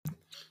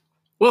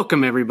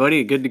Welcome,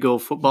 everybody. Good to Go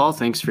Football.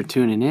 Thanks for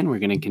tuning in. We're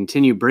going to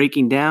continue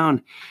breaking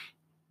down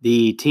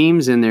the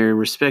teams and their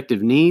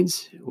respective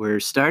needs. We're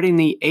starting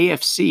the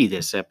AFC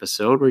this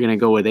episode. We're going to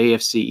go with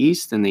AFC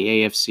East and the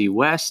AFC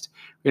West.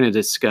 We're going to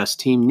discuss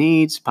team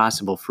needs,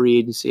 possible free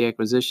agency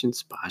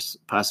acquisitions,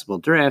 possible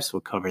drafts.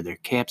 We'll cover their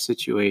cap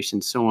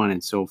situation, so on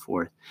and so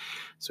forth.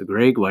 So,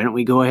 Greg, why don't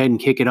we go ahead and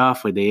kick it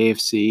off with the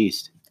AFC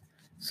East?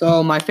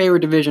 So, my favorite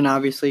division,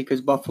 obviously,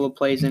 because Buffalo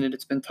plays in it.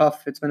 It's been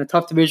tough. It's been a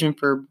tough division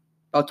for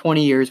about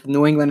 20 years with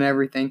New England and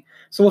everything.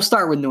 So we'll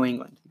start with New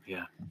England.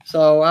 Yeah.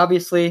 So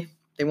obviously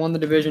they won the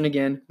division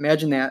again.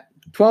 Imagine that.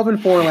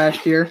 12-4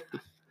 last year.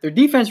 Their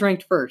defense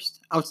ranked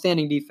first.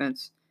 Outstanding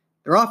defense.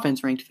 Their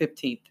offense ranked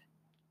 15th. They're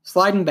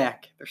sliding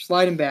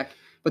back.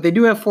 But they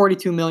do have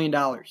 $42 million.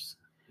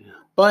 Yeah.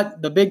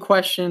 But the big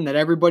question that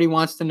everybody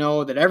wants to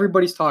know, that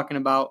everybody's talking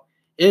about,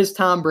 is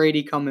Tom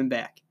Brady coming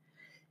back?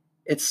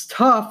 It's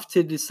tough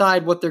to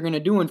decide what they're going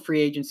to do in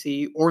free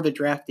agency or the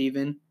draft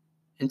even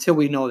until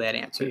we know that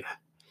answer. Yeah.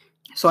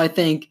 So I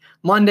think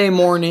Monday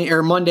morning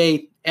or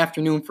Monday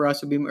afternoon for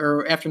us would be,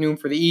 or afternoon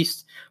for the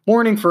East,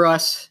 morning for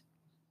us,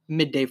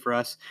 midday for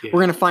us. Yeah.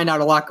 We're going to find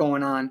out a lot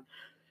going on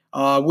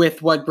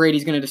with what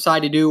Brady's going to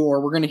decide to do,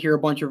 or we're going to hear a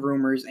bunch of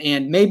rumors,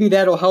 and maybe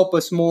that'll help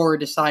us more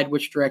decide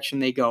which direction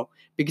they go.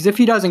 Because if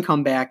he doesn't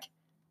come back,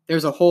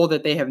 there's a hole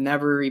that they have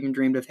never even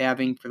dreamed of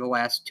having for the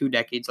last 2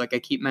 decades, like I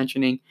keep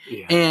mentioning.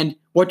 Yeah. And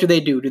what do?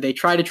 Do they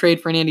try to trade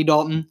for an Andy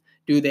Dalton?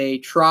 Do they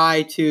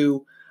try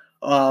to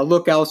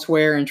look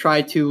elsewhere and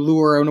try to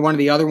lure one of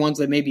the other ones,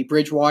 that maybe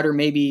Bridgewater,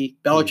 maybe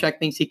Belichick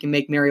thinks he can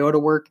make Mariota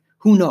work?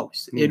 Who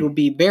knows? It will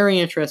be very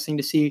interesting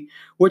to see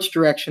which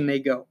direction they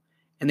go.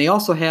 And they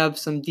also have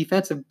some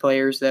defensive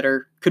players that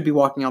could be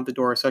walking out the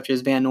door, such as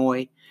Van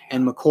Noy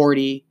and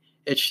McCourty.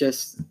 It's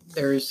just,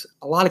 there's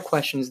a lot of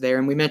questions there.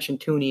 And we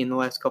mentioned Tooney in the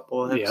last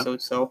couple of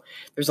episodes. Yeah. So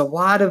there's a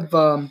lot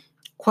of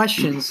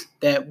questions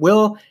that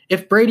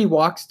if Brady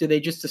walks, do they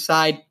just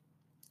decide,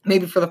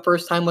 maybe for the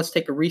first time, let's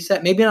take a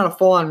reset? Maybe not a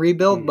full-on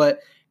rebuild, but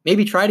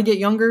maybe try to get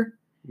younger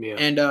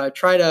and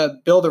try to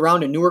build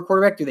around a newer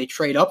quarterback. Do they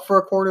trade up for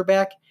a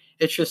quarterback?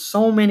 It's just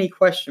so many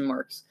question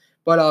marks.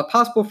 But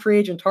possible free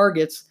agent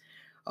targets,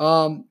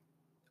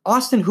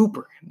 Austin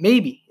Hooper,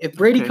 maybe. If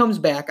Brady comes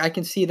back, I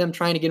can see them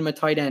trying to get him a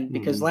tight end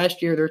because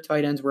last year their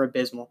tight ends were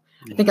abysmal.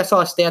 I think I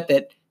saw a stat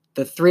that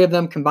the 3 of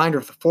them combined,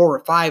 or the 4 or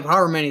 5,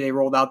 however many they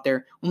rolled out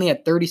there, only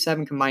had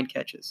 37 combined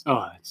catches.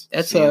 Oh,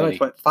 that's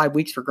 5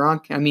 weeks for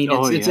Gronk? I mean,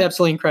 it's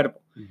absolutely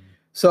incredible. Mm-hmm.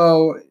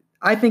 So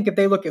I think if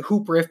they look at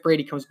Hooper, if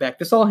Brady comes back,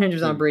 this all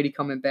hinges on Brady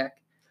coming back.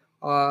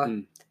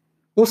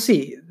 We'll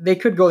see. They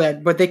could go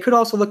that, but they could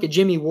also look at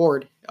Jimmy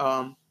Ward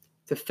to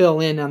fill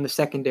in on the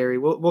secondary.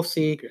 We'll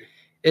see. Okay.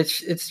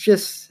 It's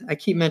just, I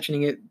keep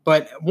mentioning it,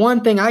 but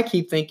one thing I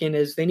keep thinking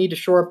is they need to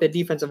shore up that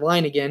defensive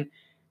line again.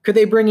 Could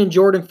they bring in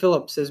Jordan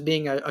Phillips as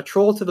being a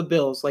troll to the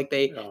Bills like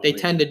they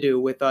tend to do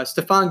with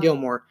Stephon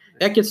Gilmore?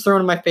 That gets thrown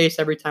in my face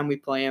every time we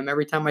play him.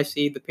 Every time I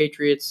see the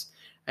Patriots,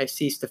 I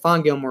see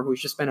Stephon Gilmore,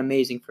 who's just been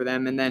amazing for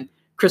them. And then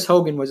Chris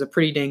Hogan was a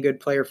pretty dang good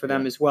player for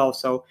them as well.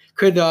 So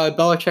could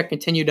Belichick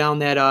continue down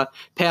that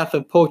path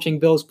of poaching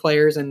Bills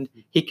players, and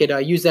he could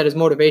use that as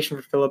motivation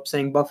for Phillips,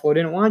 saying Buffalo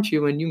didn't want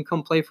you and you can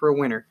come play for a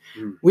winner?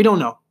 We don't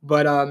know.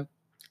 But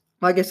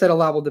like I said, a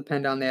lot will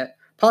depend on that.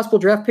 Possible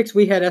draft picks,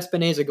 we had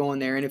Espinoza going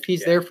there, and if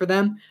he's there for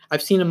them,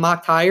 I've seen him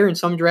mocked higher in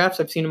some drafts.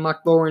 I've seen him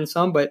mocked lower in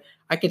some, but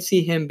I can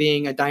see him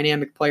being a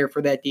dynamic player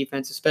for that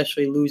defense,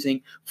 especially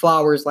losing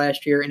Flowers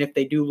last year, and if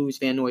they do lose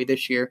Van Noy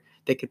this year,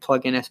 they could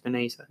plug in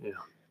Espinoza. Yeah.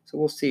 So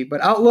we'll see. But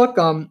outlook,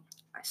 I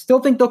still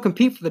think they'll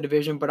compete for the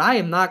division, but I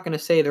am not going to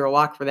say they're a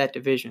lock for that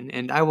division,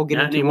 and I will get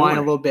into mine a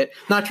little bit.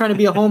 Not trying to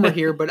be a homer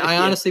here, but I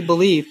honestly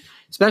believe,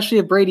 especially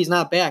if Brady's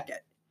not back,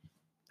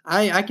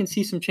 I can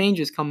see some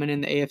changes coming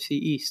in the AFC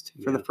East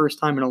for the first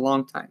time in a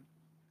long time.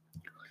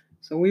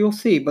 So we will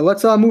see. But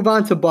let's move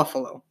on to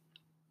Buffalo.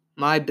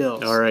 My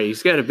Bills. All right.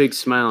 He's got a big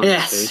smile on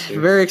his face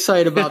here. Very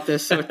excited about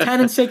this. So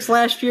 10-6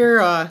 last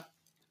year.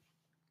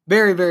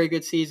 Very, very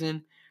good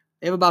season.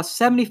 They have about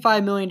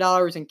 $75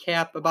 million in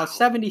cap, about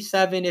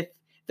 77 if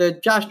the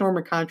Josh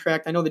Norman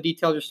contract. I know the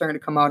details are starting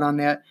to come out on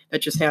that.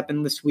 That just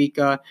happened this week.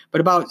 But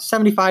about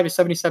 75 to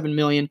 77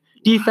 million.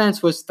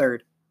 Defense was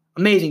third.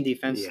 Amazing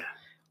defense. Yeah.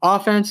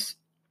 Offense,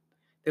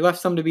 they left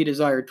some to be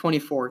desired,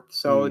 24th.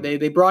 So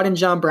they brought in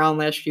John Brown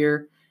last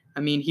year. I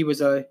mean,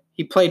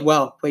 he played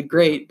well, played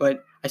great,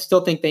 but I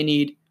still think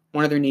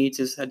one of their needs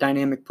is a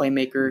dynamic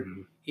playmaker,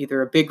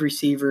 either a big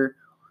receiver.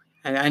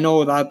 And I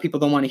know a lot of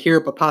people don't want to hear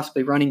it, but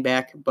possibly running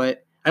back.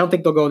 But I don't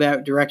think they'll go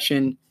that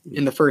direction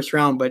in the first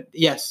round. But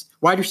yes,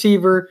 wide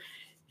receiver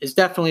is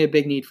definitely a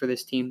big need for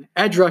this team.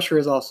 Edge rusher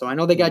is also. I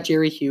know they got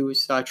Jerry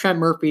Hughes. Trent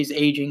Murphy's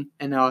aging,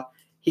 and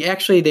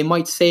they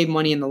might save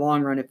money in the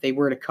long run if they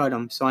were to cut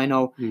him. So I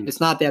know it's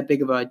not that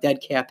big of a dead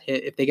cap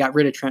hit if they got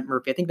rid of Trent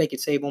Murphy. I think they could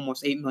save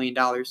almost $8 million.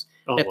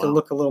 They have to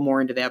look a little more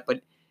into that.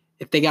 But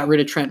if they got rid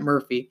of Trent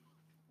Murphy,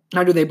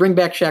 now do they bring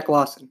back Shaq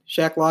Lawson?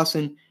 Shaq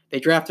Lawson, they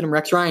drafted him.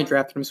 Rex Ryan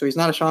drafted him, so he's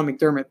not a Sean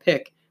McDermott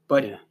pick,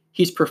 but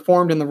he's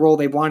performed in the role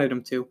they wanted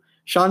him to.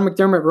 Sean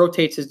McDermott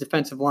rotates his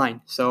defensive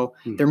line, so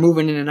they're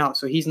moving in and out.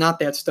 So he's not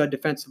that stud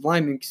defensive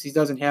lineman because he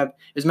doesn't have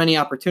as many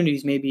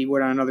opportunities maybe he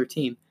would on another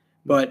team.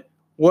 But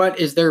what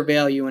is their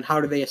value, and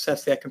how do they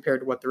assess that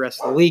compared to what the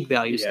rest of the league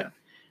values them?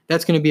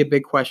 That's going to be a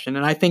big question.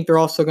 And I think they're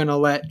also going to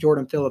let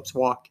Jordan Phillips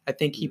walk. I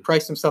think he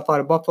priced himself out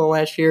of Buffalo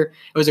last year.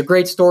 It was a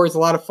great story. It's a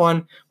lot of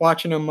fun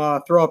watching him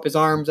throw up his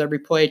arms every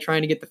play,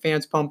 trying to get the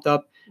fans pumped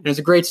up. And it's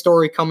a great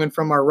story coming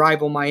from our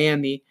rival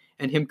Miami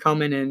and him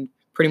coming and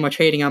pretty much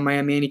hating on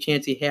Miami any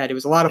chance he had. It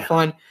was a lot of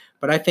fun,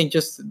 but I think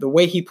just the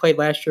way he played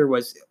last year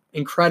was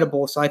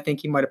incredible. So I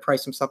think he might have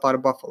priced himself out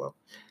of Buffalo.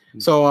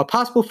 So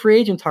possible free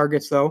agent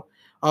targets, though.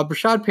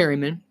 Brashad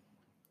Perryman.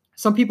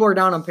 Some people are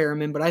down on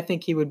Perryman, but I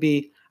think he would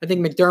be – I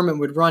think McDermott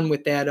would run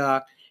with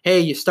that, hey,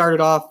 you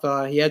started off,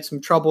 he had some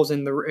troubles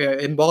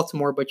in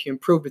Baltimore, but you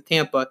improved with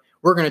Tampa.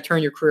 We're going to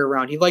turn your career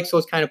around. He likes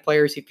those kind of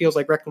players. He feels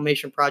like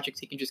reclamation projects.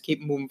 He can just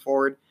keep moving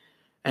forward.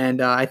 And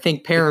I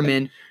think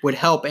Perriman would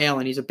help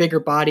Allen. He's a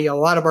bigger body. A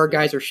lot of our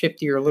guys are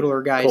shiftier,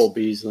 littler guys. Cole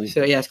Beasley.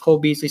 So, yes, Cole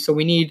Beasley. So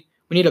we need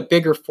a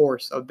bigger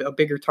force, a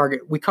bigger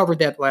target. We covered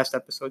that last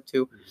episode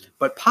too.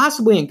 But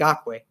possibly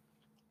Ngakoue.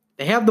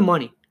 They have the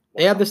money.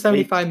 They have the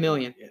 $75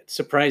 million. It's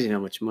surprising how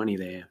much money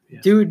they have.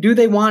 Yeah. Do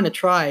they want to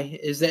try?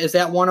 Is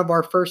that one of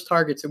our first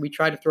targets that we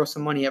try to throw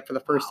some money at for the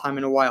first time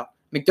in a while?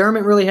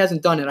 McDermott really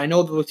hasn't done it. I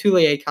know the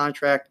Letellier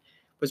contract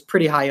was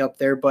pretty high up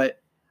there,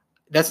 but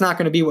that's not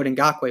going to be what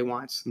Ngakoue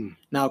wants.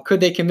 Now, could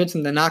they convince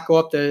him to not go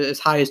up to as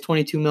high as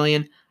 $22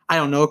 million? I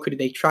don't know. Could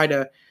they try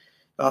to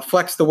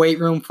flex the weight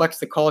room, flex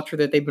the culture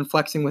that they've been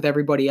flexing with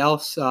everybody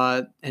else,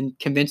 and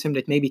convince him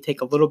to maybe take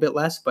a little bit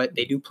less? But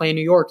they do play in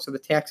New York, so the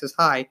tax is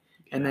high.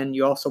 And then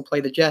you also play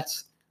the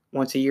Jets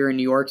once a year in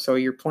New York, so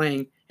you're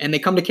playing. And they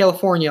come to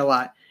California a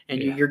lot, and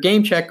your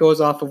game check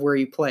goes off of where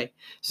you play.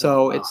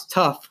 So it's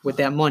tough with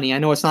that money. I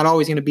know it's not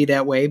always going to be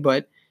that way,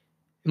 but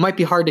it might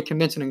be hard to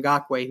convince an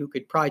Ngakoue who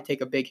could probably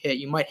take a big hit.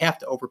 You might have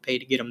to overpay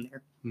to get him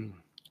there.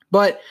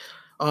 But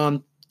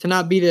to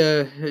not beat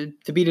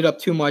it up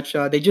too much,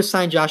 they just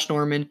signed Josh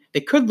Norman.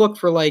 They could look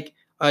for like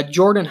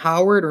Jordan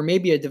Howard or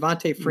maybe a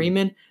Devontae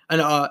Freeman,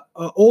 an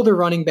older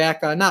running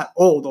back, not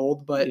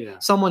old, but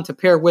someone to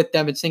pair with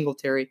Devin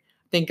Singletary.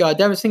 I think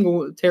Devin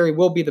Singletary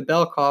will be the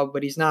bell cow,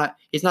 but he's not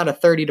a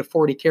 30 to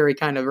 40 carry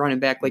kind of running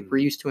back like we're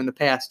used to in the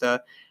past. I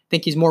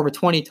think he's more of a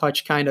 20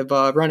 touch kind of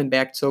running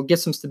back, so get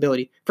some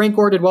stability. Frank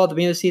Gore did well at the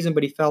beginning of the season,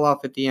 but he fell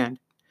off at the end.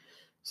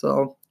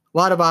 So a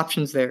lot of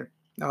options there.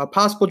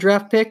 Possible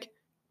draft pick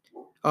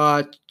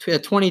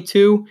at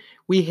 22,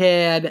 we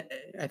had,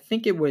 I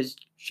think it was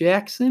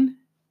Jackson.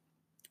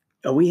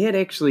 We had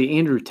actually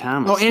Andrew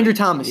Thomas. Oh, Andrew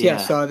Thomas,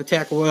 yes, the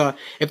tackle.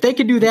 If they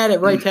could do that at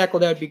right tackle,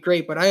 that would be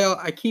great. But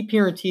I keep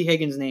hearing T.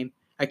 Higgins' name.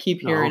 I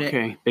keep hearing it.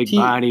 Okay, big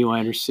body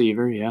wide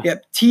receiver, yeah.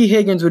 Yep, T.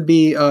 Higgins would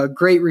be a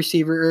great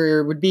receiver,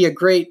 or would be a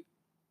great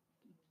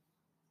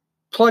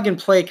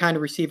plug-and-play kind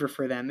of receiver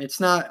for them.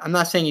 I'm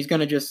not saying he's going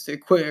to just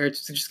quit, or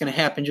it's just going to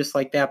happen just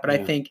like that, but I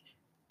think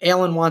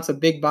Allen wants a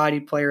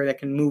big-bodied player that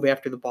can move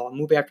after the ball,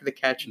 move after the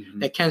catch,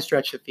 that can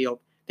stretch the field.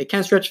 They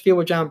can stretch the field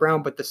with John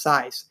Brown, but the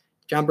size.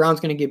 John Brown's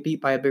going to get beat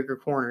by a bigger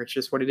corner. It's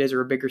just what it is,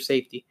 or a bigger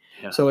safety.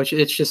 Yeah. So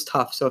it's just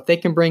tough. So if they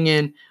can bring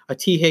in a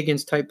T.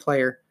 Higgins type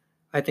player,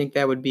 I think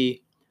that would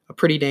be a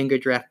pretty dang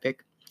good draft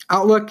pick.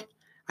 Outlook,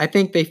 I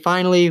think they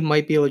finally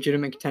might be a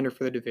legitimate contender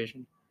for the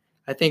division.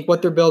 I think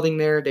what they're building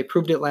there, they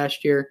proved it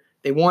last year.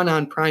 They won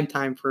on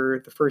primetime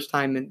for the first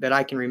time that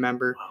I can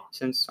remember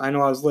since I know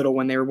I was little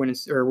when they were winning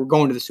or were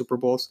going to the Super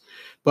Bowls.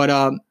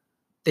 But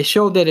they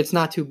showed that it's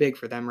not too big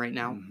for them right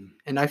now.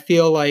 And I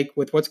feel like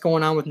with what's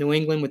going on with New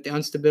England, with the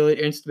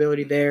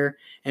instability there,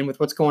 and with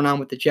what's going on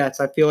with the Jets,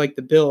 I feel like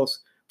the Bills,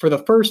 for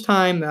the first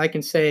time that I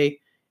can say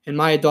in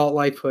my adult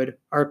lifehood,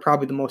 are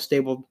probably the most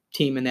stable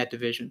team in that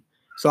division.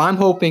 So I'm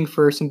hoping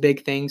for some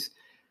big things.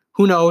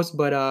 Who knows,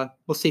 but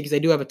we'll see, because they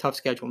do have a tough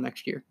schedule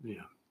next year.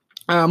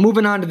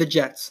 Moving on to the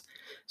Jets.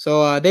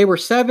 So they were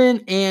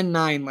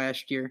 7-9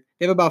 last year.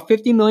 They have about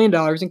 $50 million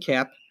in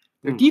cap.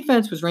 Their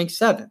defense was ranked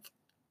 7th.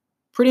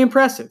 Pretty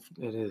impressive.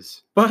 It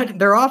is. But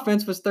their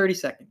offense was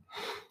 32nd.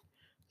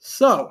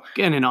 So.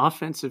 Again, an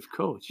offensive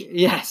coach.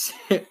 Yes.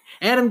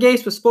 Adam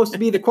Gase was supposed to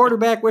be the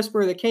quarterback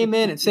whisperer that came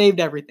in and saved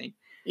everything.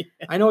 Yeah.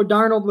 I know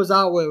Darnold was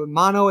out with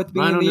mono at the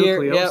beginning of the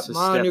year. Yeah,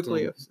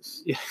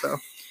 mononucleosis. Yeah. So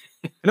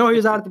I know he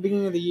was out at the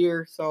beginning of the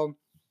year, so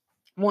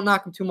I won't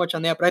knock him too much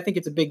on that, but I think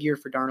it's a big year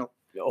for Darnold.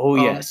 Oh,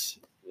 yes.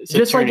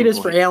 Just like it is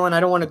for Allen. I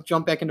don't want to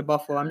jump back into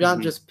Buffalo. I'm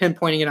not just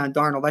pinpointing it on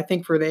Darnold. I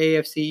think for the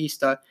AFC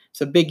East, it's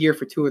a big year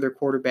for two of their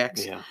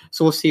quarterbacks. Yeah.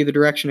 So we'll see the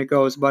direction it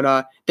goes.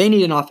 But they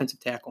need an offensive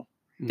tackle.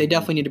 They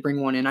definitely need to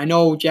bring one in. I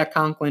know Jack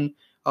Conklin,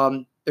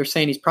 they're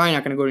saying he's probably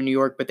not going to go to New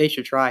York, but they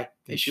should try.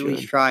 They should at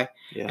least try.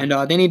 Yeah. And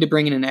they need to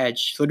bring in an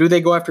edge. So do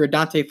they go after a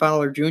Dante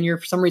Fowler Jr.?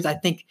 For some reason, I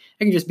think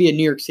I can just be a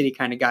New York City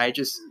kind of guy. It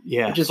just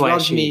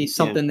rubs me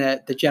something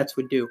that the Jets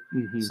would do.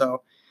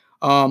 So,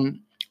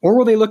 or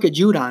will they look at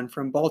Judon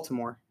from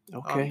Baltimore?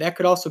 Okay. That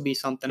could also be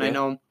something. Yeah. I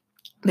know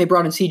they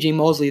brought in C.J.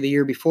 Mosley the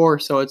year before,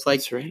 so it's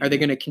like, are they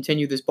going to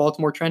continue this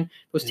Baltimore trend?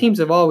 Those teams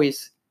have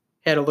always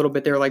had a little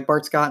bit there, like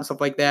Bart Scott and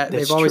stuff like that.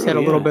 That's They've always had a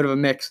true, little yeah. bit of a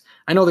mix.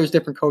 I know there's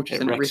different coaches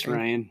and Rex everything.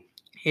 Ryan.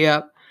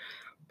 Yeah.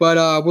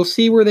 But we'll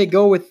see where they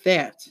go with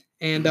that.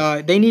 And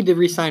they need to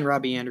re-sign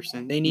Robbie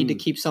Anderson. They need to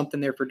keep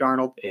something there for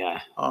Darnold.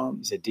 Yeah,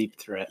 he's a deep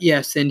threat.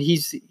 Yes, and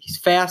he's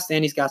fast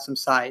and he's got some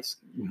size.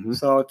 Mhm.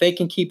 So if they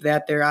can keep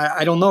that there,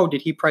 I don't know.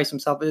 Did he price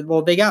himself?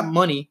 Well, they got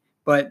money,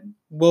 but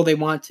will they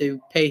want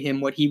to pay him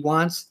what he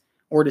wants?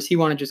 Or does he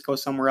want to just go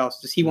somewhere else?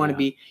 Does he want to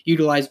be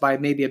utilized by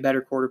maybe a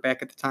better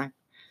quarterback at the time?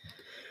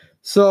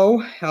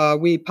 So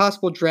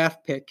possible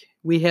draft pick.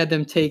 We had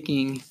them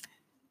taking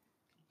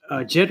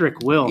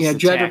Jedrick Wills. Yeah, the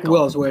Jedrick tackle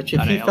Wills, which if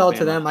out he of fell to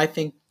Alabama. them, I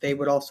think they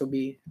would also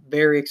be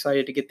very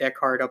excited to get that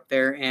card up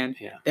there, and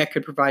that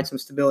could provide some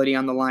stability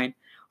on the line.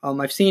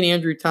 I've seen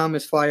Andrew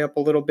Thomas fly up a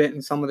little bit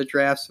in some of the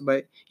drafts,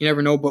 but you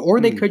never know. Or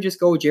they could just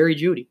go with Jerry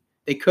Jeudy.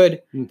 They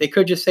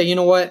could just say, you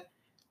know what?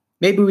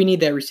 Maybe we need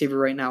that receiver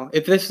right now.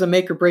 If this is a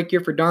make or break year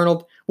for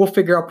Darnold, we'll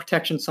figure out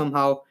protection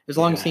somehow. As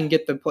long as he can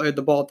get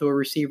the ball to a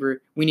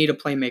receiver, we need a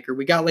playmaker.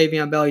 We got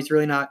Le'Veon Bell. He's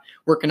really not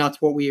working out to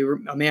what we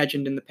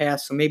imagined in the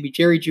past. So maybe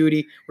Jerry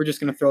Jeudy, we're just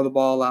going to throw the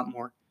ball a lot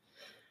more.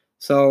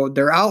 So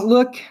their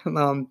outlook,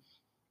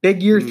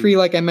 big year 3,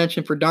 like I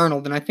mentioned, for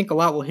Darnold, and I think a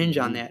lot will hinge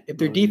on that. If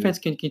their defense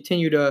can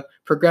continue to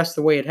progress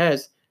the way it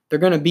has, they're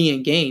going to be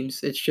in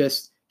games. It's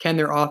just, can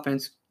their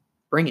offense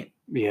bring it?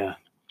 Yeah.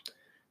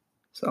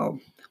 So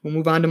we'll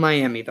move on to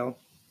Miami, though.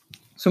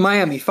 So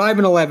Miami,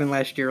 5-11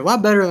 last year. A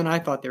lot better than I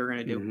thought they were going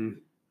to do. Mm-hmm.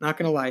 Not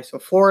going to lie. So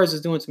Flores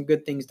is doing some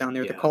good things down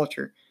there, the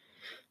culture.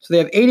 So they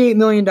have $88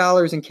 million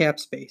in cap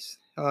space.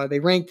 They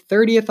ranked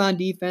 30th on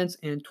defense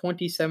and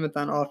 27th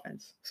on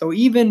offense. So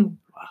even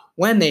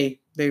when they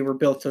were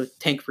built to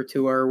tank for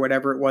Tua or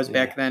whatever it was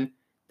back then,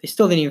 they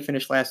still didn't even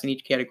finish last in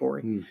each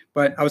category.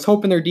 But I was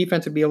hoping their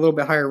defense would be a little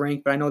bit higher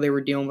ranked, but I know they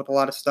were dealing with a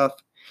lot of stuff.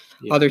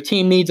 Their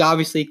team needs,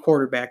 obviously,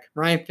 quarterback.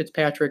 Ryan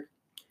Fitzpatrick.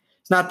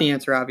 It's not the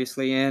answer,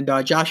 obviously. And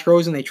Josh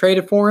Rosen, they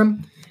traded for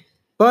him,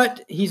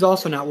 but he's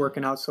also not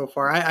working out so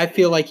far. I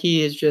feel like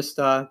he is just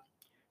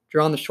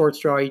drawing the short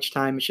straw each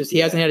time. It's just he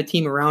hasn't had a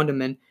team around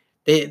him, and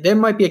there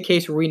might be a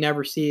case where we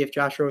never see if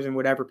Josh Rosen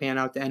would ever pan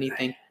out to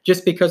anything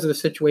just because of the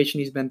situation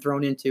he's been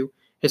thrown into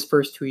his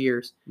first 2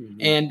 years.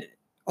 And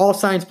all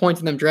signs point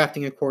to them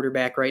drafting a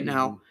quarterback right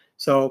now.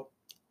 So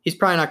he's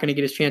probably not going to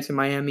get his chance in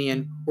Miami,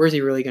 and where's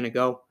he really going to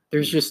go?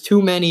 There's just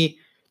too many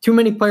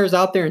players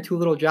out there and too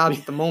little jobs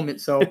at the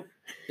moment. So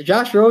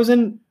Josh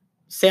Rosen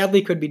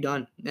sadly could be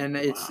done, and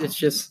it's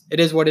just it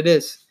is what it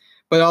is.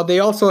 But they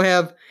also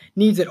have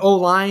needs at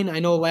O-line. I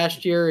know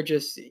last year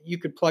you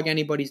could plug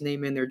anybody's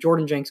name in there.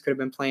 Jordan Jenks could have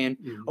been playing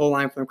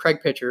O-line for them. Craig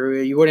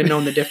Pitcher, you wouldn't have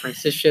known the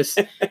difference. It's just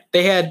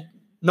they had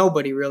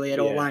nobody really at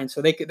O-line,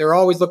 so they're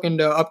always looking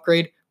to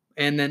upgrade.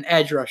 And then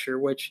edge rusher,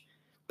 which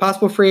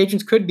possible free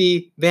agents could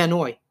be Van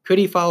Noy. Could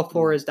he follow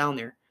Flores down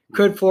there?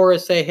 Could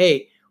Flores say,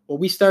 hey, well,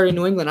 we started in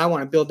New England. I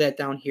want to build that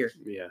down here.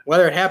 Yeah.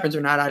 Whether it happens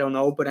or not, I don't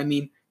know. But, I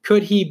mean,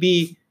 could he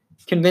be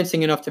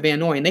convincing enough to Van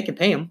Noy? And they can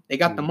pay him. They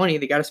got the money.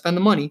 They got to spend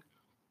the money.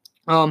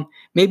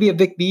 Maybe a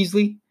Vic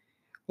Beasley.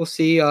 We'll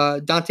see.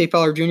 Dante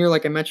Fowler Jr.,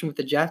 like I mentioned with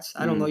the Jets.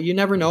 I don't know. You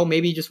never know.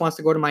 Maybe he just wants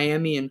to go to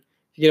Miami and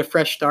get a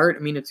fresh start.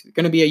 I mean, it's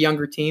going to be a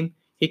younger team.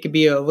 He could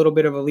be a little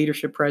bit of a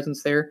leadership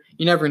presence there.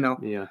 You never know.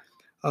 Yeah.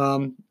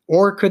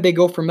 Or could they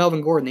go for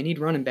Melvin Gordon? They need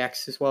running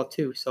backs as well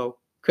too. So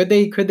could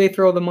they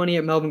throw the money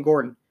at Melvin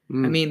Gordon? I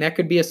mean, that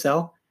could be a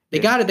sell. They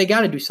got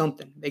to do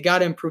something. They got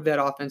to improve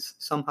that offense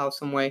somehow,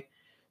 some way.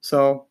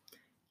 So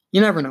you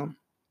never know.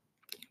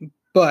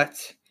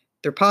 But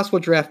their possible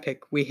draft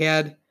pick, we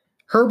had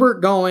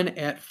Herbert going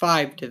at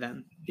 5 to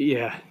them.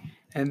 Yeah.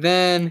 And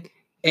then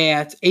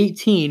at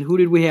 18, who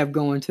did we have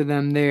going to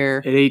them there?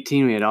 At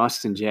 18, we had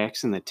Austin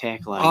Jackson, the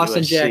tackle out of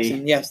Austin USC.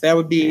 Jackson, yes, that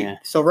would be. Yeah.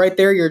 So right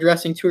there, you're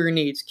addressing two of your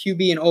needs,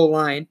 QB and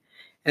O-line.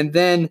 And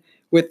then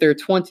with their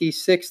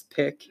 26th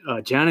pick,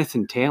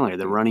 Jonathan Taylor,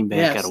 the running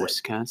back out of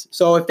Wisconsin.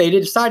 So if they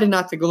decided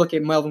not to go look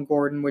at Melvin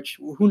Gordon, which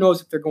who knows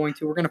if they're going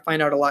to, we're going to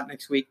find out a lot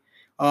next week.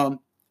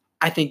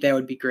 I think that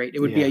would be great. It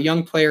would be a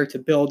young player to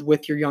build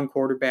with your young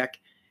quarterback.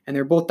 And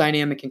they're both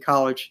dynamic in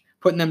college.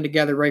 Putting them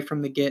together right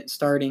from the get,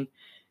 starting,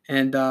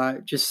 and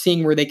just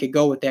seeing where they could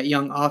go with that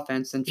young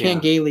offense. And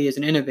Chan Gailey is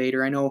an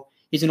innovator. I know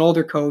he's an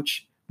older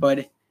coach,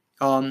 but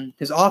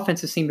his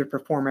offenses seem to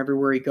perform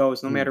everywhere he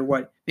goes, no matter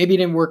what. Maybe he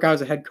didn't work out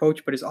as a head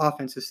coach, but his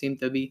offenses seem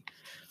to be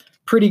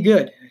pretty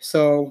good.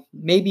 So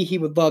maybe he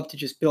would love to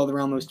just build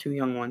around those two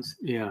young ones.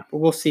 Yeah. But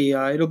we'll see.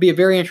 It'll be a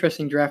very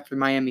interesting draft for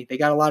Miami. They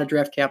got a lot of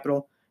draft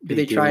capital. Do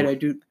they try to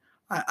do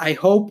 – I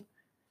hope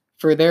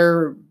for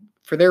their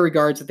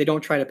regards that they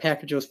don't try to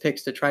package those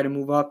picks to try to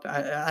move up.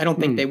 I don't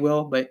think they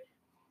will, but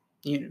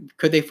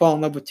could they fall in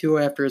love with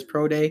Tua after his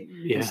pro day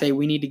and say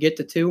we need to get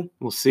to 2?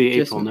 We'll see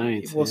April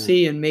 9th. We'll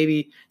see, and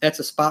maybe that's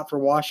a spot for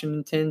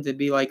Washington to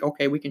be like,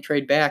 okay, we can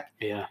trade back.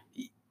 Yeah.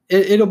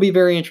 It'll be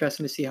very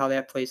interesting to see how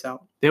that plays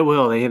out. It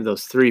will. They have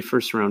those 3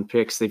 first-round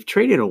picks. They've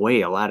traded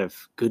away a lot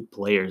of good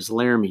players.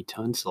 Laramie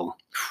Tunsil.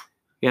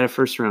 We got a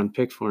first-round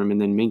pick for him, and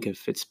then Minkah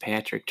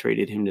Fitzpatrick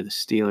traded him to the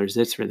Steelers.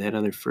 That's where that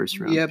other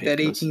first-round Yep, pick that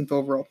goes. 18th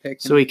overall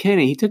pick. So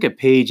he took a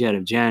page out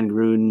of John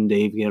Gruden,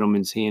 Dave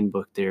Gettleman's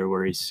handbook there,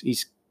 where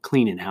he's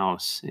cleaning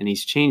house, and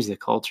he's changed the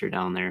culture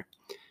down there.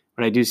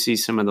 But I do see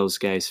some of those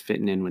guys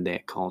fitting in with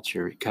that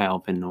culture. Kyle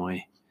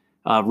Benoit.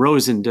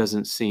 Rosen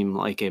doesn't seem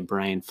like a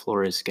Brian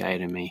Flores guy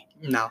to me.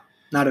 No,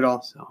 not at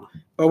all. So,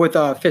 but with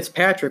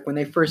Fitzpatrick, when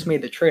they first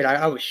made the trade,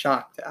 I was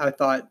shocked. I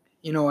thought,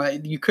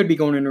 you could be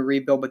going into a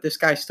rebuild, but this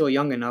guy's still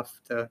young enough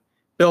to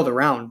build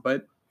around.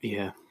 But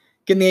yeah,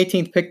 getting the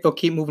 18th pick, they'll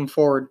keep moving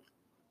forward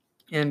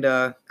and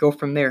go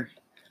from there.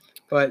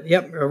 But,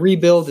 yep, a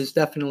rebuild is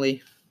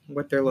definitely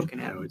what they're looking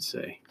at. I would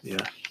say,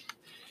 yeah.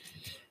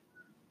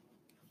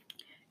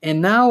 And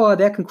now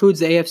that concludes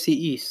the AFC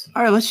East.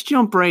 All right, let's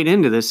jump right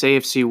into this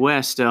AFC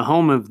West,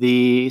 home of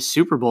the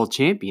Super Bowl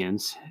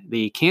champions,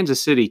 the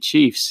Kansas City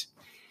Chiefs.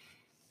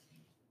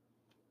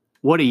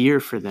 What a year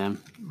for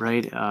them,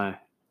 right?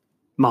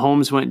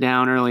 Mahomes went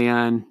down early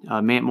on.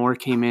 Matt Moore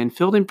came in,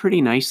 filled in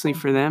pretty nicely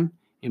for them.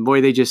 And,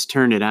 boy, they just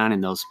turned it on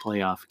in those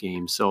playoff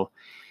games. So,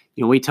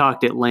 we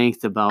talked at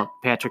length about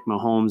Patrick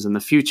Mahomes and the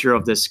future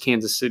of this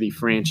Kansas City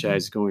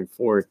franchise going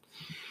forward.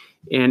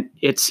 And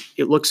it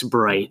looks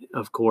bright,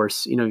 of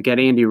course. You've got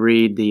Andy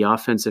Reid, the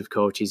offensive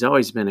coach. He's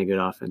always been a good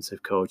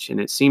offensive coach. And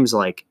it seems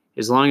like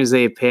as long as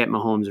they have Pat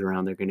Mahomes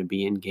around, they're going to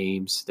be in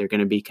games. They're going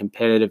to be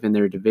competitive in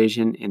their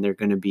division, and they're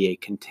going to be a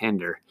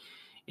contender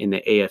in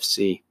the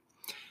AFC.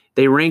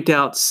 They ranked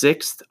out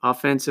 6th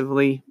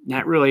offensively.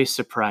 Not really a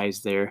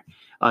surprise there.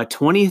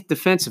 20th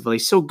defensively.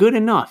 So good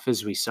enough,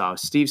 as we saw.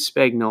 Steve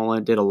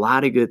Spagnuolo did a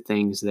lot of good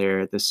things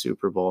there at the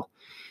Super Bowl.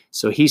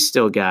 So he's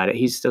still got it.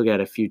 He's still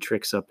got a few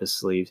tricks up his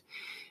sleeve.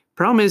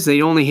 Problem is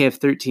they only have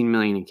 $13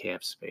 million in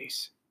cap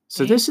space.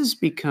 So this is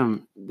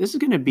going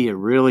to be a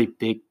really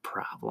big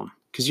problem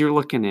because you're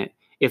looking at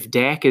if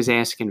Dak is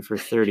asking for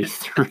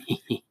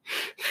 33,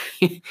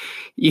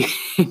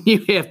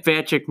 you have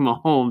Patrick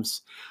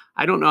Mahomes.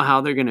 I don't know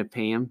how they're going to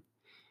pay him.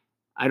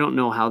 I don't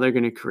know how they're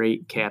going to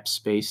create cap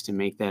space to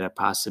make that a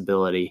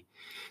possibility.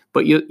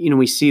 But,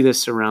 we see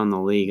this around the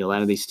league. A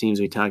lot of these teams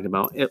we talked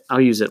about,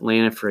 I'll use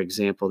Atlanta, for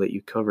example, that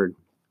you covered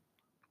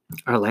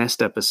our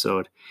last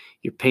episode.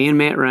 You're paying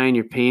Matt Ryan,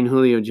 you're paying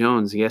Julio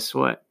Jones. Guess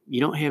what?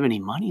 You don't have any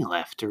money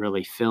left to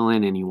really fill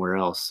in anywhere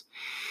else.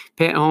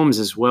 Pat Mahomes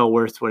is well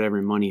worth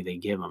whatever money they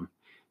give him.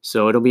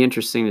 So it'll be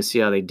interesting to see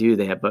how they do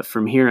that. But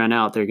from here on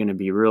out, they're going to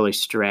be really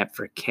strapped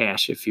for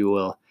cash, if you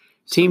will.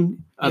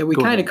 Team, yeah, we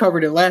kind of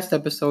covered it last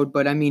episode,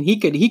 but I mean, he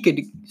could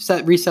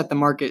reset the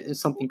market as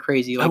something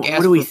crazy. Like,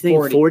 what do we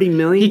think? 40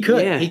 million? He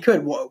could. Yeah. He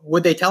could.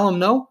 Would they tell him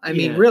no? I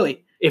mean,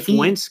 really? If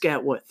Wentz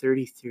got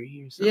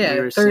 33 or something, yeah,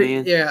 you were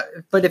saying? Yeah.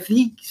 But if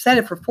he set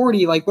it for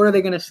 40, like, what are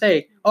they going to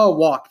say? Oh,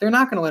 walk. They're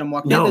not going to let him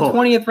walk. They No. had the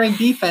 20th ranked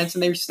defense,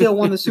 and they still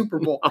won the Super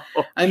Bowl.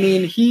 No. I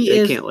mean,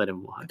 They can't let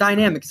him walk.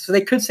 Dynamic. So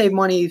they could save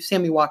money.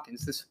 Sammy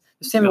Watkins.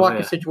 The Sammy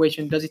Watkins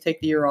situation. Does he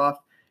take the year off?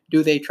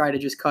 Do they try to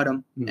just cut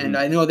him? Mm-hmm. And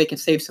I know they can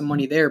save some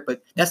money there,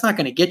 but that's not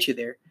going to get you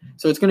there.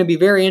 So it's going to be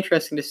very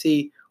interesting to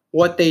see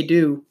what they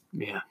do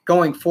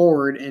going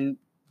forward and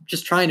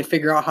just trying to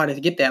figure out how to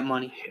get that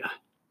money. Yeah.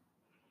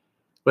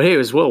 But hey, it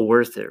was well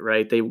worth it,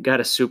 right? They got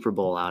a Super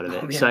Bowl out of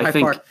it. So I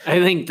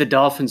think the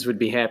Dolphins would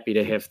be happy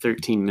to have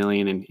 $13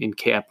 million in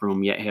cap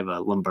room, yet have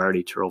a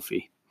Lombardi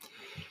trophy.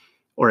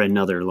 Or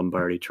another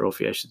Lombardi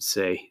trophy, I should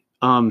say.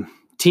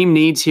 Team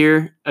needs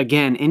here.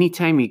 Again,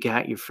 anytime you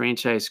got your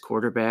franchise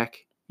quarterback,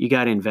 you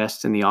got to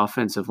invest in the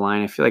offensive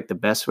line. I feel like the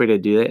best way to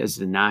do that is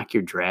to knock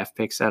your draft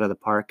picks out of the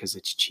park because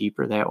it's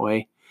cheaper that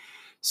way.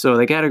 So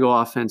they got to go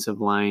offensive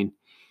line.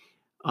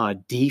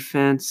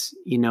 Defense,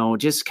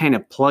 just kind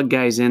of plug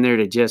guys in there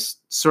to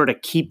just sort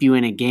of keep you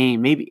in a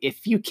game. Maybe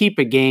if you keep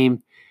a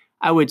game,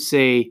 I would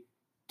say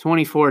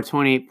 24,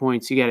 28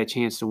 points, you got a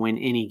chance to win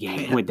any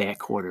game with that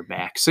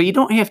quarterback. So you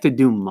don't have to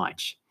do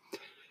much.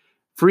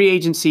 Free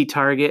agency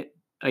target,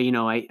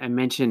 I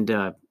mentioned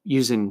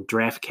using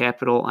draft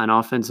capital on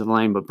offensive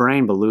line, but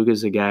Brian Beluga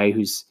is a guy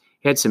who's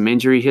had some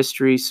injury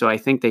history, so I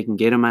think they can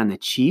get him on the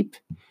cheap.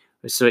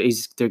 So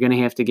they're going to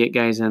have to get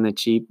guys on the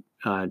cheap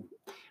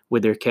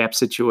with their cap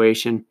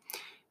situation.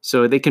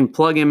 So they can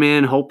plug him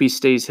in, hope he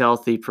stays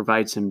healthy,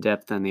 provide some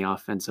depth on the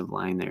offensive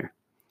line there.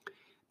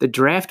 The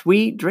draft,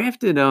 we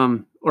drafted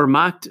or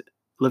mocked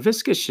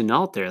Laviska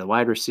Shenault there, the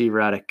wide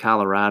receiver out of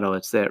Colorado.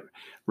 It's that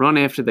run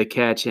after the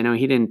catch. He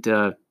didn't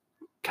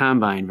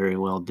combine very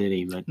well, did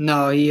he? But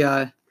no, he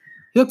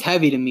looked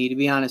heavy to me, to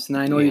be honest. And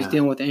I know he was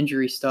dealing with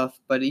injury stuff,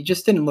 but he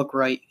just didn't look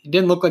right. He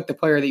didn't look like the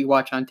player that you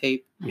watch on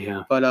tape.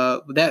 Yeah. But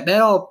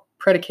that all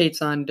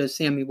predicates on, does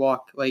Sammy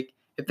walk? Like,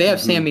 if they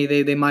have Sammy,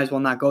 they might as well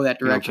not go that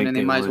direction, and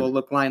they might as well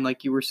look line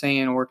like you were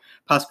saying, or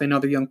possibly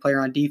another young player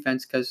on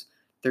defense because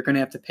they're going to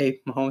have to pay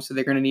Mahomes, so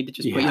they're going to need to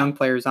just put young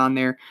players on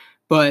there.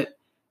 But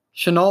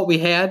Shenault we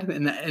had,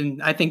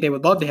 and I think they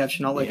would love to have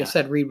Shenault. Like I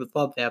said, Reid would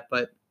love that,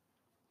 but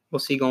we'll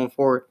see going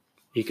forward.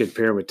 He could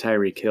pair with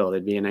Tyreek Hill.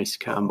 That'd be a nice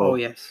combo. Oh,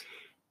 yes.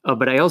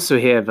 But I also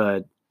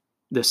have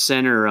the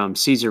center,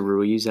 Cesar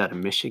Ruiz out of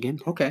Michigan.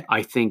 Okay.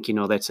 I think,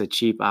 that's a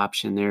cheap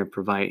option there.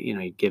 Provide,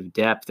 give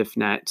depth. If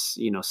not,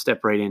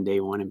 step right in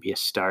day one and be a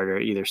starter,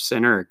 either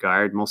center or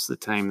guard. Most of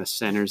the time, the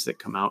centers that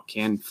come out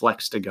can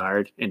flex to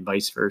guard and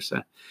vice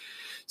versa.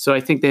 So I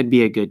think that'd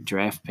be a good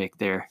draft pick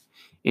there.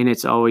 And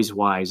it's always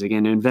wise,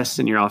 again, to invest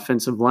in your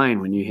offensive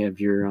line when you have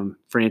your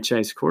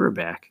franchise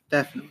quarterback.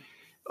 Definitely.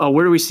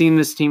 Where are we seeing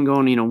this team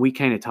going? We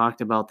kind of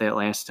talked about that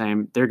last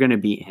time. They're going to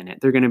be in it.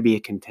 They're going to be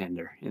a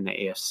contender in the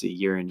AFC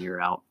year in,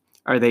 year out.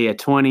 Are they a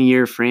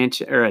 20-year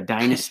franchise or a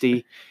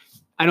dynasty?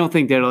 I don't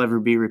think that'll ever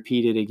be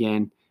repeated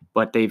again,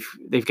 but they've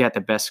got the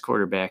best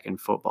quarterback in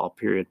football,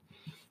 period.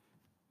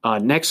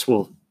 Next,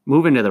 we'll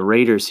move into the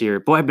Raiders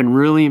here. Boy, I've been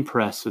really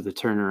impressed with the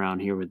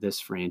turnaround here with this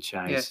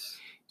franchise. Yes.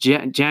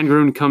 John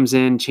Gruden comes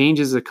in,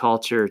 changes the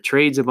culture,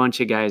 trades a bunch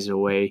of guys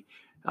away.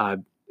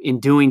 In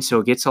doing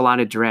so, gets a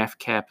lot of draft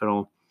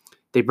capital.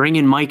 They bring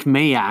in Mike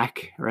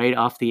Mayock right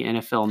off the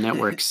NFL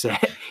Network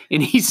set,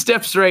 and he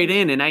steps right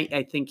in. And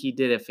I think he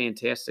did a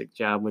fantastic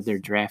job with their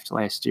draft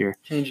last year.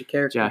 Change the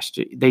character. Josh,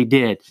 they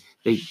did.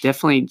 They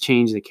definitely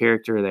changed the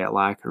character of that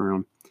locker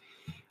room.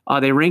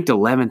 They ranked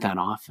 11th on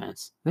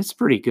offense. That's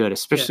pretty good,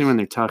 especially when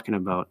they're talking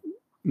about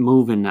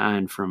moving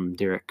on from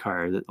Derek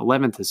Carr. The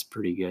 11th is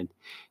pretty good.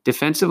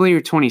 Defensively,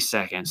 or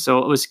 22nd. So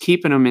it was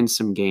keeping them in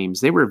some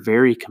games. They were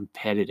very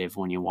competitive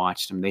when you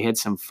watched them. They had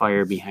some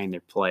fire behind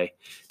their play.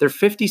 They're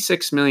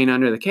 $56 million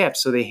under the cap,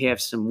 so they have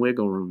some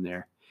wiggle room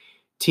there.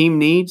 Team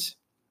needs,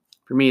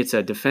 for me, it's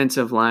a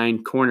defensive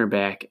line,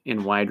 cornerback,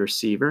 and wide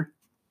receiver.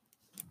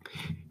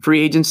 Free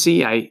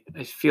agency, I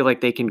feel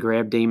like they can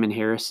grab Damon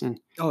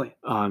Harrison. Oh, yeah.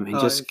 And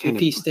just if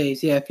he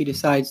stays, if he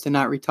decides to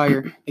not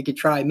retire, they could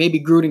try. Maybe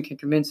Gruden can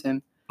convince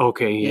him.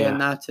 Okay, yeah.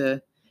 Not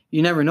to.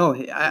 You never know.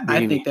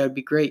 I think that would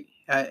be great.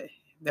 That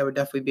would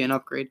definitely be an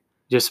upgrade.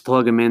 Just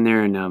plug him in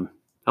there and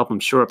help him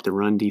shore up the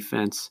run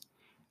defense.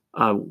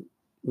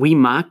 We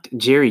mocked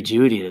Jerry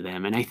Jeudy to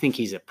them, and I think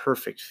he's a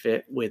perfect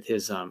fit with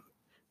his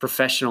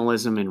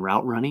professionalism and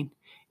route running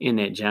in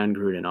that John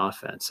Gruden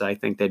offense. So I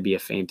think that'd be a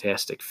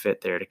fantastic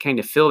fit there to kind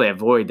of fill that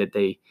void that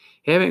they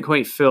haven't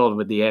quite filled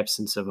with the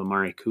absence of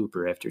Amari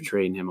Cooper after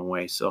trading him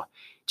away. So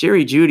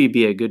Jerry Jeudy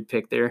be a good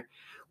pick there.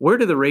 Where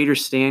do the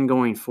Raiders stand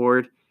going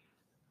forward?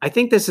 I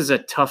think this is a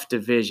tough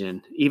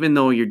division, even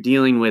though you're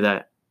dealing with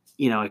a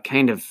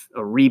kind of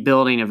a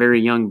rebuilding a very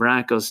young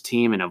Broncos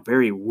team and a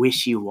very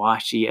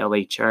wishy-washy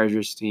LA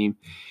Chargers team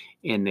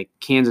and the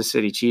Kansas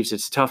City Chiefs.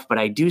 It's tough, but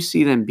I do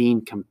see them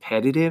being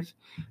competitive,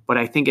 but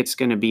I think it's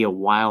going to be a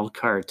wild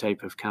card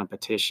type of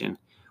competition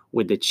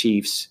with the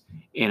Chiefs.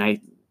 And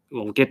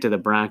we'll get to the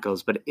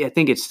Broncos, but I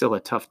think it's still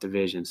a tough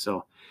division.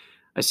 So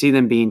I see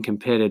them being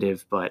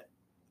competitive, but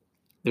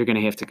they're going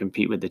to have to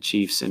compete with the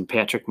Chiefs and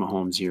Patrick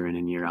Mahomes year in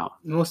and year out.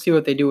 And we'll see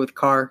what they do with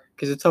Carr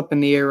because it's up in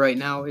the air right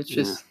now. It's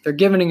just they're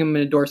giving him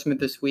an endorsement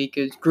this week.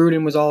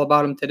 Gruden was all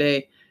about him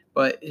today,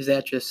 but is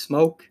that just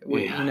smoke?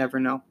 You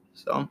never know.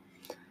 So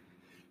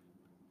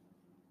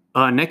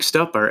next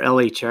up are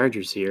LA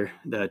Chargers here,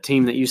 the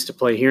team that used to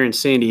play here in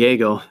San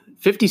Diego.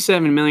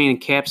 $57 million in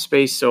cap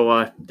space,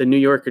 so the New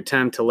Yorker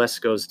Tom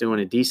Telesco is doing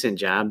a decent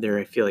job there.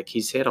 I feel like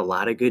he's had a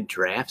lot of good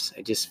drafts.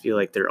 I just feel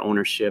like their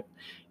ownership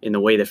and the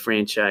way the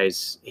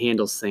franchise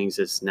handles things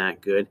is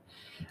not good.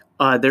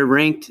 They're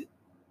ranked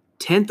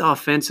 10th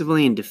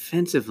offensively and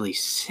defensively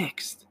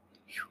 6th.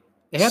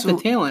 They have the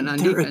talent on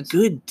defense.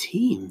 They're a good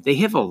team. They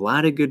have a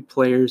lot of good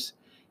players.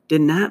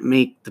 Did not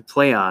make the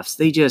playoffs.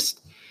 They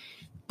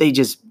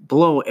just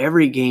blow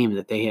every game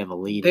that they have a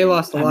lead. They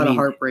lost a lot of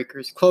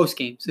heartbreakers, close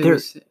games.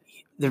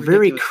 They're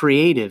very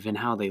creative in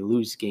how they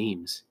lose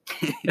games.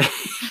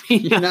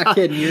 You're not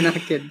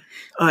kidding.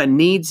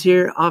 Needs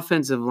here,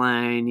 offensive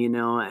line.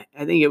 I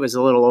think it was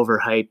a little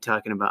overhyped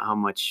talking about how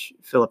much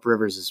Phillip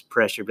Rivers is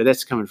pressure, but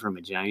that's coming from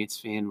a Giants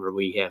fan where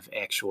we have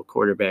actual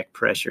quarterback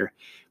pressure.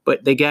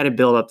 But they got to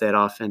build up that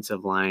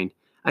offensive line.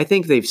 I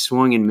think they've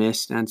swung and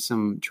missed on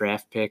some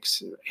draft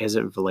picks as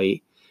of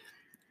late.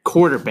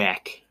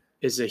 Quarterback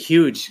is a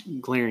huge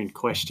glaring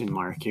question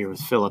mark here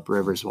with Phillip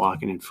Rivers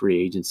walking in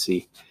free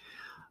agency.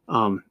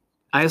 I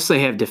also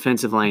have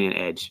defensive line and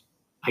edge.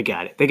 I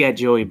got it. They got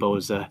Joey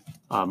Bosa,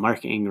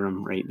 Mark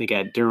Ingram, right? They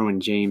got Derwin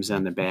James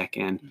on the back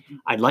end. Mm-hmm.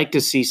 I'd like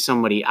to see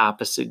somebody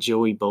opposite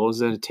Joey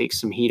Bosa to take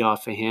some heat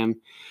off of him.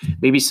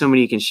 Maybe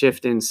somebody can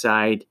shift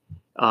inside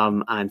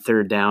on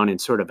third down in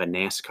sort of a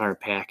NASCAR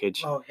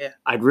package. Oh, yeah.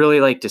 I'd really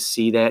like to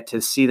see that,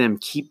 to see them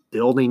keep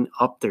building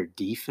up their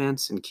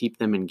defense and keep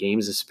them in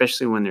games,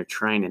 especially when they're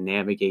trying to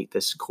navigate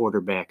this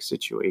quarterback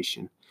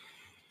situation.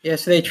 Yeah,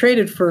 so they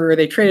traded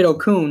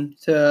Okun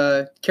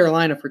to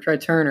Carolina for Trey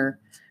Turner.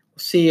 We'll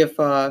see if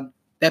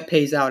that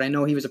pays out. I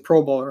know he was a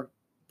Pro Bowler,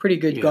 pretty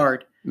good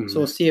guard. Mm-hmm. So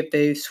we'll see if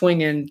they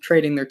swing in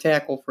trading their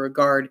tackle for a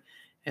guard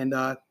and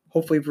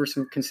hopefully for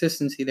some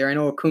consistency there. I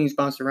know Okun's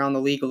bounced around the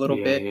league a little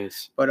bit,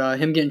 but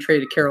him getting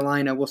traded to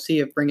Carolina, we'll see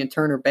if bringing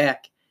Turner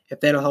back, if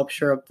that'll help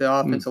shore up the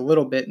offense a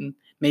little bit. And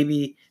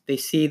maybe they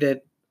see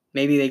that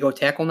maybe they go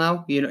tackle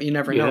now. You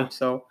never know.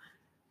 So.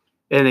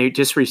 And they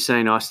just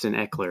re-signed Austin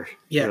Eckler.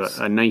 Yes.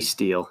 A nice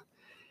deal.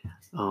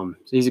 So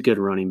he's a good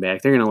running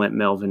back. They're going to let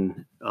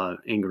Melvin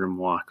Ingram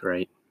walk,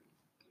 right?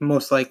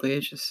 Most likely,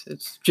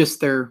 it's just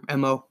their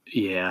MO.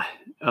 Yeah.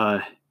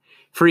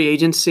 Free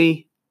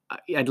agency,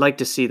 I'd like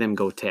to see them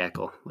go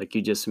tackle. Like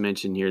you just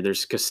mentioned here,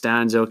 there's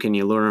Costanzo. Can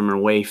you lure him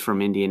away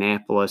from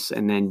Indianapolis?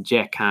 And then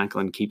Jack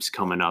Conklin keeps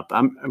coming up.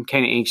 I'm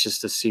kind of anxious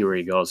to see where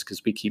he goes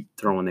because we keep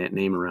throwing that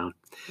name around.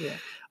 Yeah.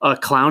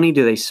 Clowney,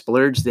 do they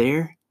splurge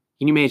there?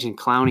 Can you imagine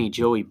Clowney,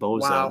 Joey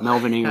Bosa, Wow.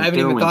 Melvin Ingram, I haven't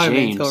even Derwin thought of it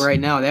James? until right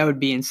now. That would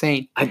be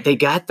insane. They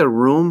got the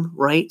room,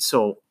 right?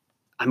 So,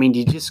 I mean,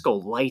 you just go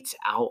lights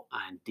out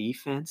on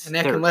defense. And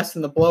that can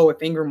lessen the blow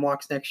if Ingram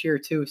walks next year,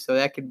 too. So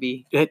that could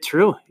be.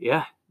 True.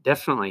 Yeah,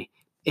 definitely.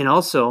 And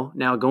also,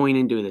 now going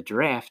into the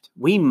draft,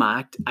 we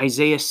mocked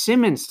Isaiah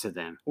Simmons to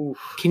them.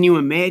 Oof. Can you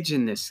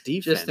imagine this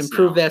defense? Just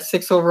improve that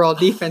 6 overall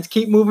defense.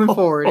 Keep moving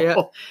forward. Yeah.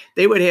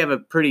 They would have a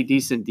pretty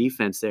decent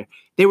defense there.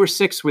 They were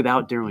 6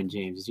 without Derwin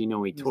James. As you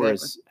know, he tore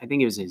his, I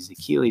think it was his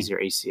Achilles or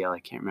ACL.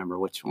 I can't remember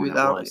which one it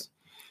was.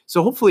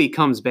 So hopefully he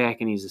comes back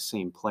and he's the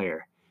same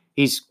player.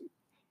 He's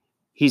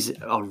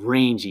a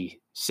rangy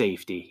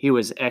safety. He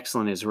was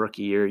excellent his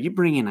rookie year. You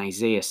bring in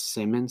Isaiah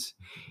Simmons,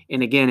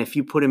 and again, if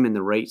you put him in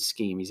the right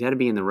scheme, he's got to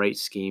be in the right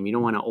scheme. You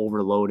don't want to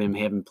overload him,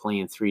 have him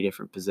playing 3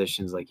 different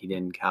positions like he did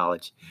in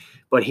college.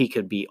 But he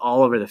could be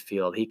all over the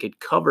field. He could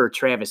cover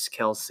Travis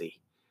Kelce.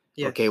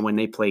 Yes. Okay, when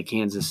they play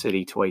Kansas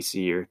City twice a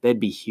year. That'd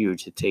be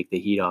huge to take the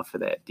heat off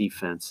of that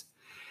defense.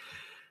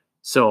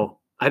 So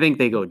I think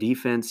they go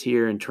defense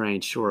here and try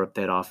and shore up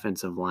that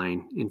offensive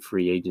line in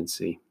free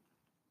agency.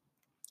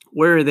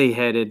 Where are they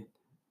headed?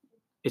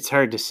 It's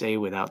hard to say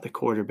without the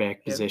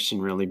quarterback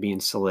position really being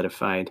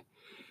solidified.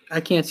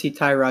 I can't see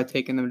Tyrod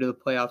taking them to the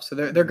playoffs, so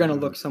they're going to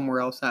look somewhere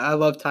else. I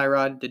love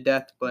Tyrod to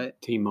death,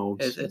 but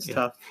T-Mobes. It's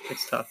tough.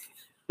 It's tough.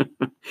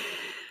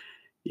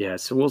 Yeah,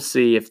 so we'll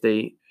see if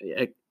they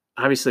 –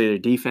 obviously their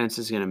defense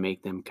is going to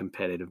make them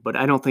competitive, but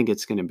I don't think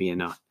it's going to be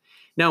enough.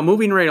 Now,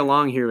 moving right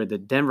along here with the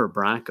Denver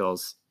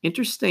Broncos,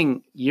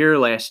 interesting year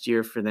last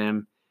year for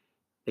them.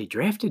 They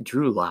drafted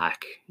Drew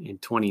Lock in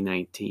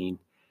 2019.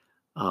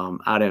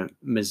 Out of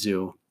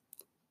Mizzou.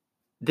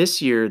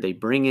 This year, they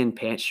bring in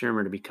Pat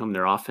Shurmur to become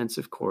their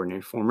offensive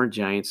coordinator, former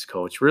Giants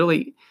coach.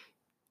 Really,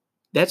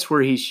 that's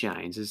where he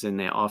shines, is in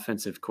that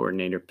offensive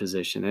coordinator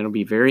position. It'll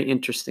be very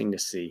interesting to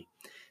see.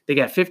 They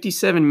got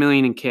 $57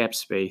 million in cap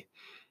space.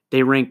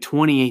 They ranked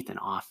 28th in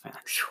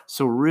offense,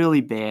 so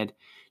really bad.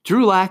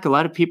 Drew Lock, a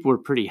lot of people were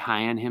pretty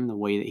high on him, the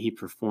way that he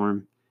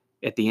performed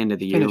at the end of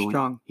the year. Finished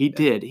strong. He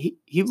did.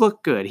 He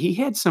looked good. He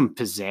had some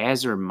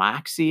pizzazz or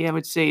moxie, I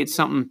would say. It's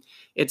something,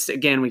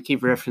 again, we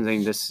keep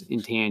referencing this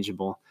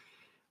intangible.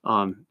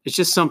 It's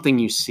just something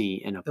you see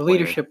in a player. The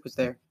leadership was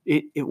there.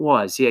 It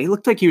was. Yeah, he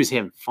looked like he was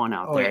having fun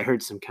out there. Yeah. I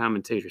heard some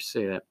commentators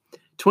say that.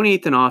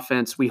 28th in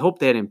offense. We hope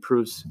that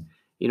improves,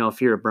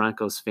 if you're a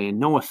Broncos fan.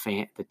 Noah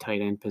Fant, the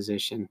tight end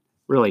position,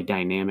 really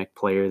dynamic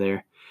player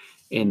there.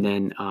 And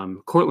then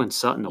Cortland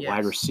Sutton, the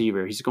wide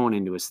receiver, he's going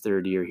into his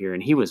 3rd year here,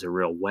 and he was a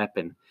real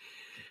weapon.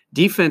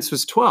 Defense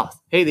was 12th.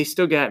 Hey, they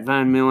still got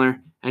Von Miller.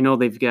 I know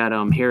they've got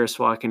Harris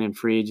walking in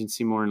free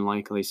agency more than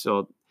likely. So,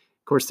 of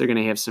course, they're going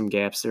to have some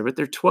gaps there. But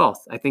they're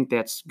 12th. I think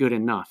that's good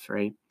enough,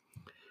 right?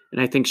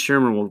 And I think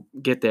Shurmur will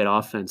get that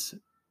offense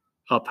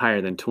up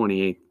higher than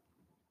 28.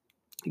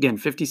 Again,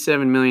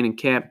 $57 million in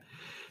cap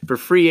for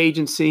free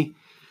agency.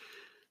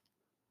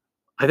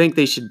 I think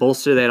they should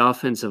bolster that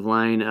offensive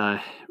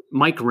line.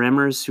 Mike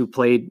Remmers, who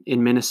played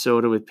in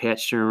Minnesota with Pat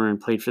Shurmur and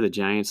played for the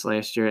Giants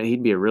last year,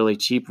 he'd be a really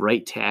cheap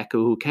right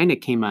tackle who kind of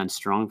came on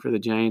strong for the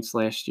Giants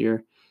last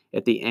year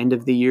at the end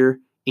of the year.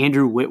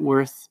 Andrew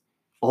Whitworth,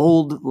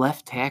 old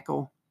left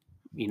tackle,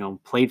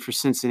 played for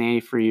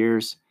Cincinnati for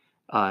years.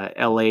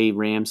 L.A.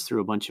 Rams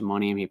threw a bunch of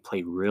money at him. He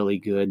played really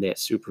good that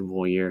Super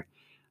Bowl year.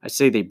 I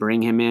say they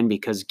bring him in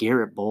because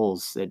Garrett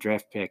Bowles, that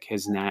draft pick,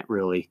 has not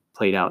really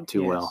played out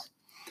too well.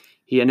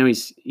 I know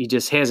he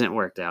just hasn't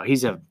worked out.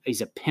 He's a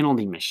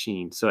penalty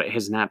machine, so it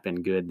has not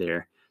been good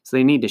there. So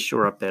they need to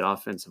shore up that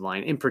offensive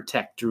line and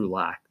protect Drew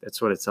Lock.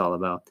 That's what it's all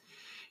about.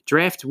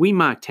 Draft, we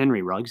mocked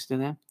Henry Ruggs to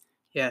them.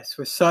 Yes,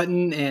 with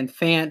Sutton and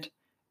Fant,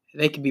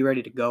 they could be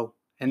ready to go.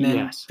 And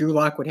then Drew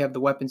Lock would have the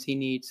weapons he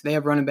needs. They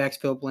have running backs,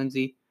 Philip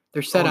Lindsay.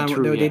 They're set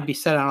they'd be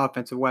set on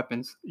offensive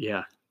weapons.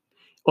 Yeah.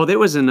 Oh, that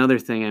was another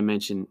thing I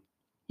mentioned.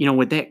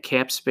 With that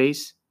cap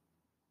space,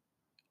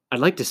 I'd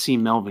like to see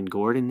Melvin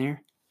Gordon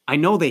there. I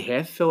know they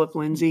have Philip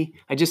Lindsay.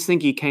 I just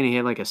think he kind of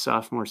had like a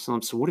sophomore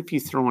slump. So what if you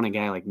throw in a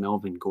guy like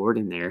Melvin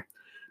Gordon there?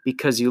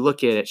 Because you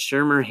look at it,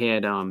 Shurmur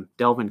had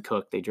Delvin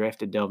Cook. They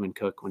drafted Delvin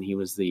Cook when he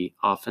was the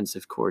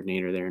offensive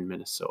coordinator there in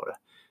Minnesota.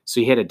 So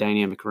he had a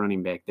dynamic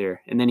running back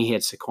there. And then he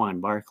had Saquon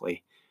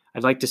Barkley.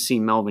 I'd like to see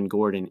Melvin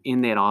Gordon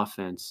in that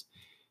offense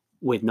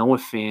with Noah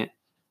Fant,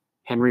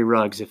 Henry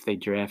Ruggs if they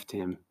draft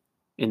him,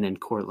 and then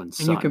Cortland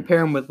Sutton. And you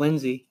compare him with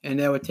Lindsay, and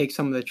that would take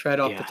some of the tread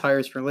off the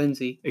tires for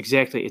Lindsay.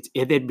 Exactly.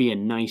 That'd be a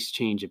nice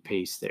change of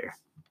pace there.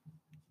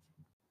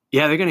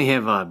 Yeah, they're going to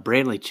have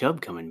Bradley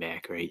Chubb coming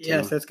back, right?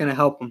 Yes, that's going to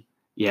help him.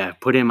 Yeah,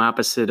 put him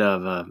opposite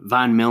of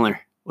Von Miller.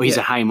 Well, he's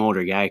Yeah. a high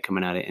motor guy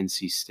coming out of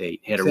NC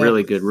State. Had a Exactly.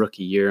 really good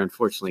rookie year.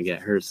 Unfortunately, got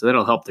hurt. So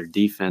that'll help their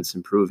defense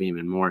improve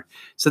even more.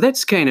 So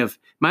that's kind of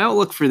my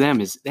outlook for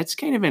them. Is that's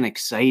kind of an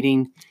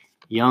exciting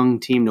young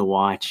team to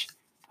watch.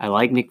 I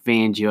like Nick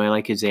Fangio. I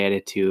like his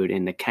attitude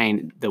and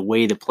the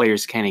way the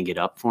players kind of get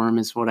up for him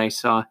is what I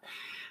saw.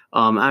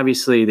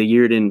 Obviously, the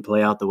year didn't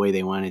play out the way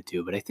they wanted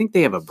to, but I think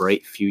they have a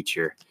bright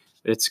future.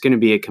 But it's going to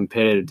be a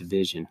competitive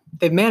division.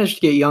 They've managed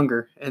to get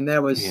younger, and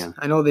that was Yeah.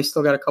 I know they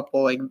still got a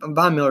couple, like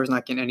Von Miller's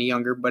not getting any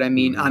younger, but I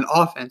mean on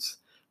offense,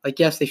 like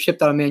yes, they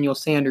shipped out Emmanuel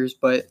Sanders,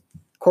 but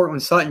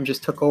Cortland Sutton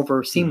just took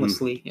over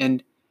seamlessly.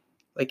 And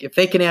like if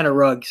they can add a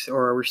Ruggs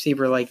or a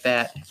receiver like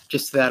that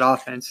just to that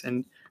offense,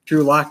 and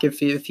Drew Lock, if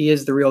he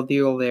is the real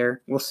deal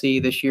there, we'll see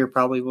this year.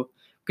 Probably we'll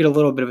get a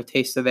little bit of a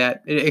taste of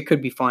that. It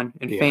could be fun.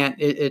 And Yeah.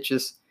 it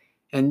just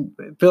and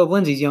Philip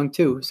Lindsay's young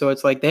too, so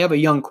it's like they have a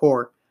young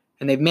core.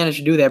 And they've managed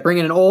to do that, bring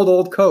in an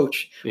old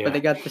coach, but they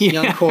got this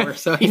young core.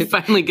 So he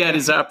finally got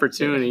his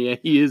opportunity. Yeah,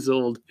 he is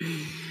old.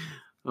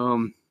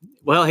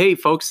 Well, hey,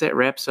 folks, that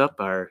wraps up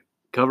our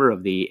cover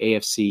of the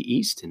AFC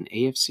East and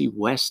AFC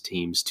West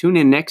teams. Tune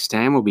in next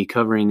time. We'll be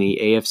covering the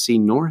AFC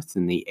North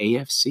and the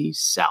AFC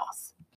South.